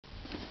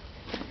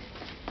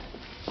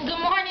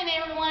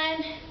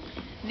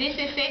this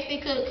is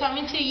Sexy Cook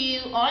coming to you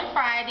on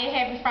Friday.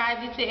 Happy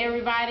Friday to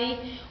everybody.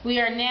 We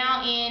are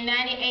now in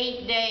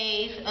 98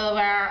 days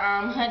of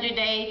our 100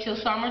 Day Till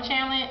Summer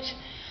Challenge.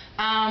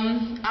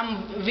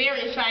 I'm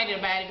very excited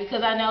about it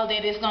because I know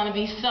that it's going to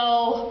be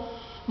so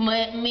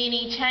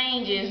many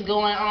changes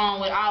going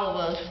on with all of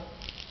us.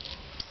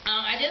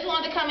 I just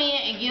wanted to come in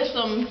and give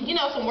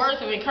some words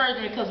of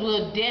encouragement because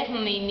we'll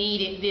definitely need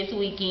it this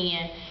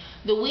weekend.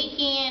 The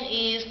weekend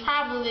is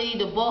probably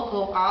the bulk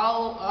of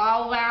all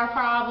of our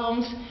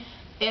problems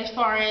as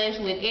far as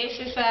with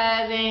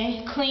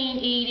exercising, clean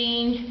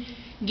eating,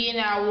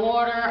 getting our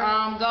water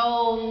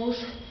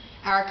goals,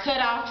 our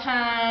cutoff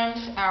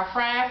times, our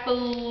fried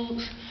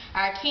foods,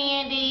 our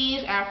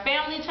candies, our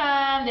family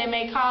time that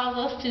may cause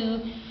us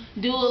to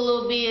do a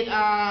little bit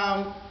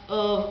of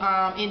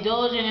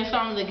indulging in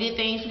some of the good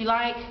things we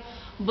like.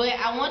 But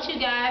I want you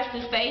guys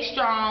to stay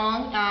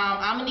strong.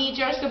 I'm going to need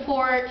your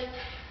support,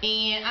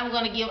 and I'm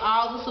going to give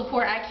all the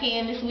support I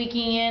can this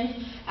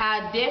weekend.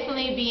 I'll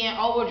definitely be in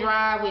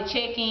overdrive with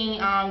checking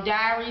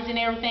diaries and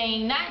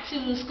everything, not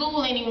to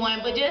school anyone,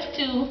 but just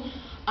to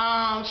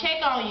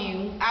check on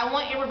you. I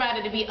want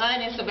everybody to be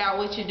honest about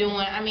what you're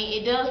doing. I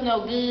mean, it does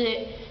no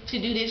good to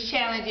do this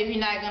challenge if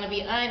you're not going to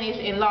be honest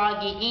and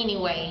log it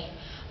anyway.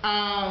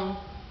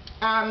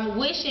 I'm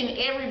wishing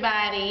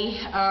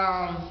everybody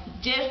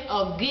just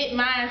a good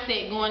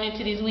mindset going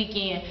into this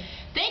weekend.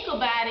 Think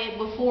about it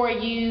before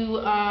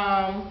you,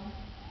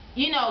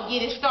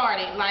 get it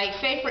started. Like,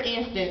 say for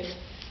instance,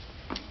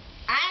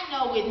 I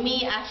know with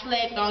me, I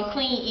slacked on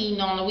clean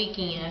eating on the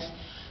weekends.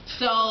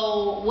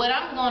 So what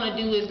I'm going to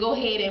do is go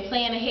ahead and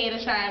plan ahead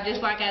of time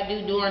just like I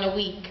do during the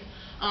week.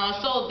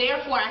 So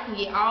therefore I can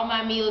get all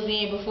my meals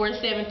in before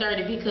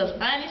 7:30, because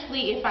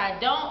honestly, if I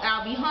don't,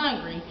 I'll be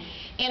hungry.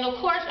 And of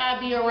course I'll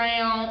be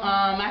around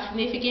my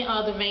significant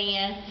other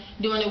man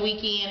during the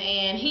weekend,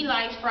 and he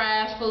likes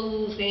fried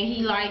foods and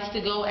he likes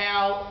to go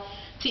out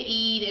to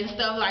eat and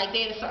stuff like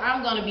that. So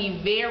I'm going to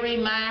be very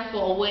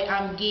mindful of what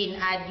I'm getting.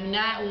 I do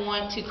not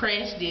want to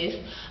crash this.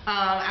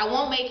 I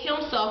won't make him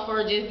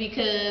suffer just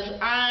because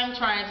I'm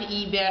trying to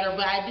eat better,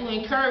 but I do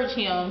encourage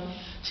him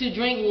to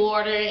drink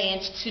water and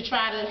to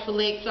try to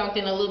select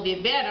something a little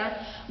bit better.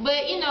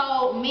 But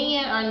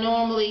men are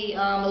normally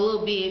a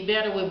little bit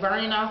better with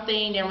burning off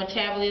things. Their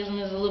metabolism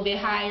is a little bit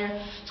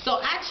higher. So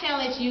I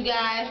challenge you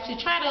guys to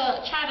try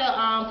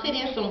to put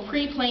in some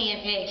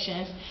pre-planned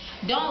actions.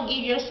 Don't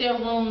give yourself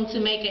room to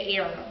make an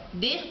error.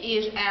 This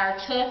is our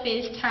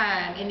toughest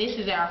time, and this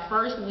is our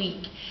first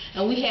week,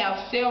 and we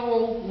have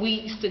several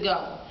weeks to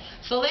go.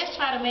 So let's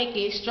try to make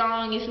it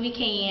strong as we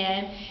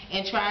can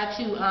and try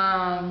to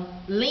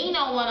lean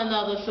on one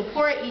another,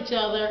 support each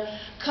other,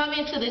 come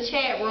into the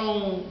chat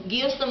room,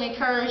 give some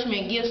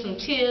encouragement, give some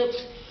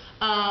tips,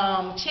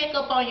 check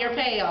up on your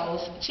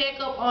pals, check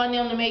up on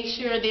them to make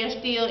sure they're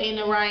still in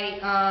the right,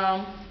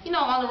 on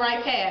the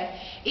right path.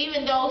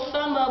 Even though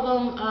some of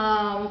them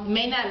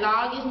may not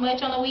log as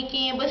much on the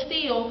weekend, but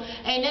still,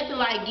 ain't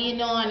nothing like getting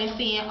on and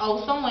seeing,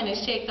 oh, someone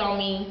has checked on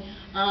me.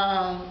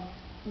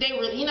 They're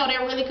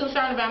really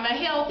concerned about my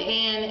health,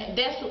 and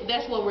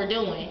that's what we're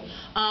doing.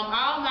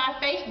 All my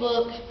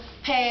Facebook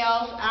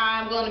pals,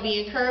 I'm going to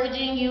be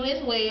encouraging you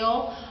as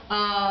well.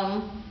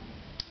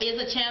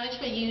 It's a challenge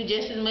for you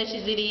just as much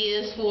as it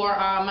is for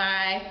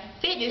my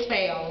fitness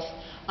pals.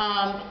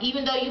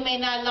 Even though you may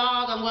not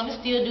log, I'm going to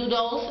still do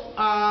those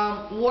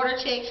water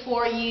checks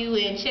for you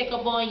and check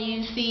up on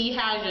you, see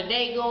how's your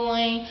day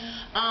going,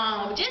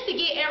 just to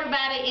get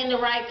everybody in the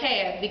right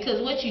path.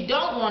 Because what you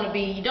don't want to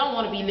be, you don't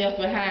want to be left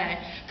behind.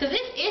 Because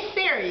it's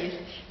serious.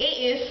 It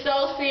is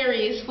so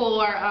serious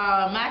for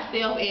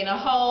myself and a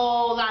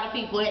whole lot of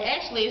people. And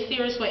actually, it's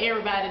serious for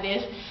everybody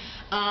that's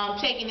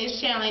taking this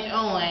challenge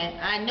on.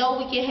 I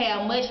know we can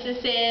have much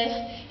success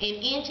in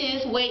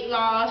inches, weight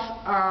loss,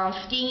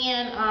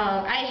 skin.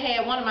 I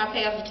had one of my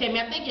pals tell me,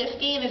 I think your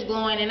skin is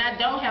glowing and I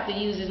don't have to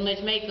use as much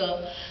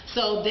makeup.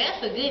 So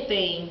that's a good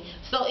thing.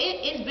 So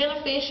it's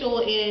beneficial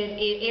in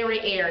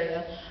every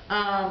area.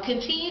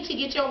 Continue to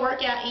get your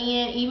workout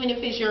in, even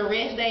if it's your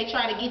rest day.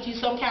 Try to get you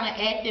some kind of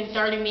active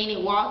 30-minute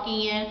walk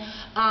in.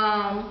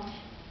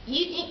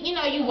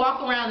 You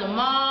walk around the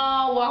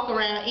mall, walk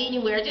around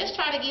anywhere, just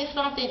try to get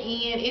something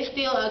in. It's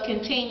still a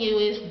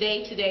continuous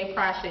day-to-day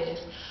process.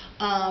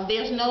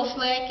 There's no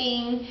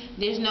slacking,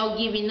 there's no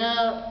giving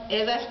up.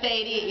 As I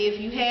stated, if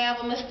you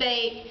have a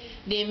mistake,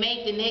 then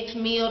make the next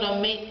meal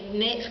make the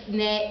next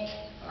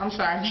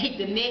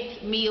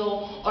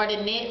meal or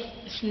the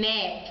next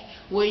snack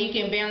where you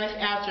can balance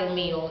out your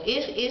meal.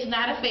 It's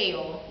not a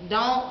fail.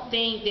 Don't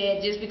think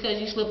that just because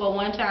you slip up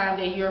one time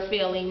that you're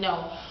failing.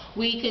 No.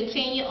 We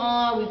continue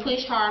on, we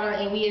push harder,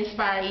 and we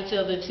inspire each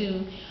other to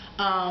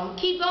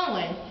keep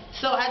going.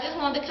 So I just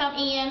wanted to come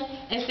in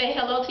and say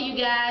hello to you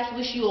guys.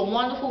 Wish you a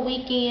wonderful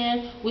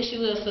weekend. Wish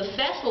you a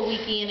successful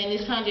weekend in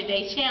this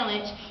 100-day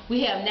challenge.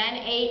 We have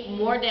 98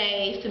 more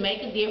days to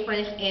make a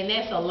difference, and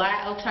that's a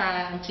lot of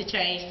time to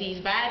change these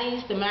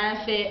bodies, the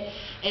mindset,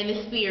 and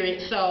the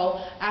spirit.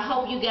 So I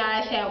hope you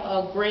guys have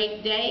a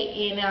great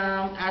day, and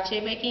I'll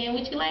check back in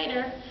with you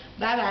later.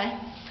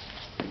 Bye-bye.